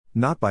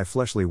Not by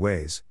fleshly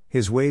ways,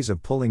 his ways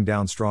of pulling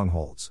down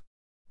strongholds.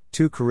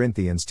 2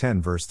 Corinthians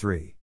 10 verse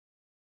 3.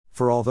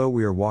 For although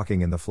we are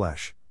walking in the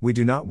flesh, we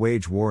do not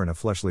wage war in a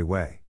fleshly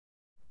way.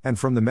 And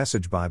from the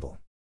Message Bible.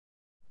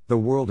 The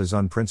world is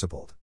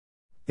unprincipled.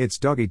 It's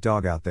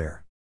dog-eat-dog out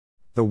there.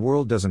 The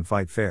world doesn't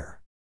fight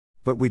fair.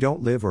 But we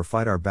don't live or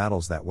fight our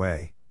battles that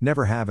way,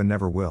 never have and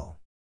never will.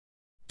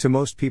 To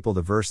most people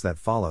the verse that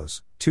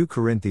follows, 2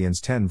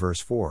 Corinthians 10 verse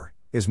 4,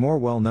 is more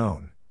well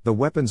known. The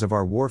weapons of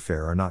our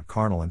warfare are not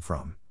carnal and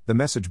from the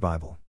Message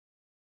Bible.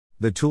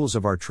 The tools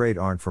of our trade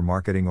aren't for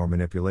marketing or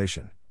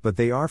manipulation, but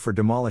they are for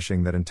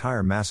demolishing that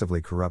entire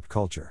massively corrupt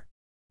culture.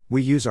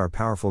 We use our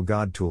powerful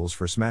God tools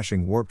for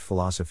smashing warped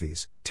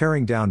philosophies,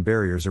 tearing down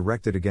barriers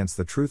erected against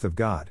the truth of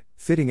God,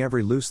 fitting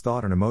every loose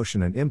thought and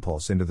emotion and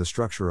impulse into the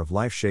structure of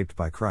life shaped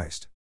by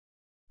Christ.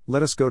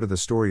 Let us go to the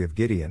story of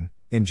Gideon.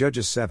 In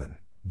Judges 7,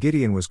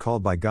 Gideon was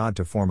called by God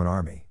to form an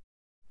army.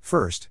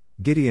 First,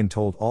 Gideon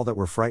told all that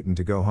were frightened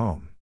to go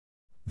home.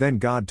 Then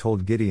God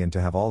told Gideon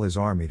to have all his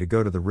army to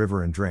go to the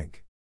river and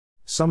drink.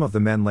 Some of the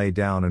men lay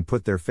down and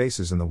put their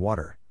faces in the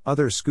water,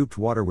 others scooped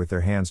water with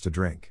their hands to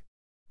drink.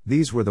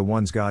 These were the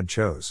ones God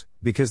chose,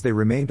 because they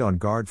remained on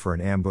guard for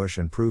an ambush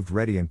and proved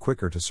ready and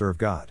quicker to serve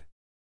God.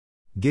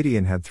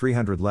 Gideon had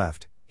 300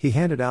 left. He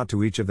handed out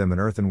to each of them an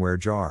earthenware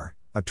jar,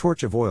 a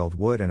torch of oiled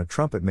wood and a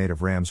trumpet made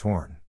of ram's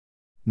horn.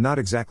 Not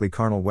exactly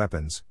carnal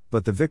weapons,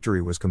 but the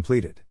victory was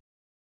completed.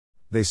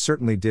 They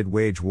certainly did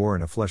wage war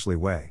in a fleshly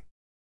way.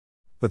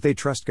 But they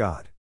trust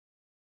God.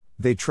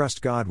 They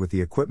trust God with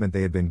the equipment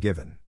they had been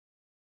given.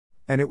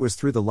 And it was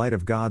through the light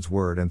of God's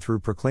word and through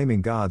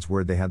proclaiming God's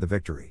word they had the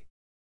victory.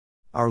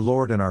 Our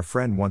Lord and our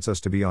friend wants us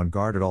to be on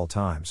guard at all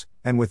times,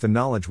 and with the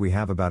knowledge we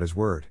have about his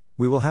word,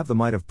 we will have the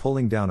might of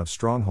pulling down of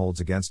strongholds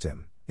against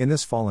him, in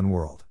this fallen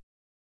world.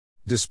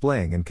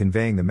 Displaying and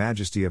conveying the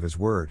majesty of his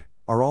word,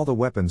 are all the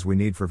weapons we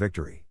need for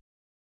victory.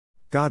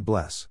 God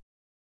bless.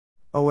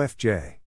 OFJ.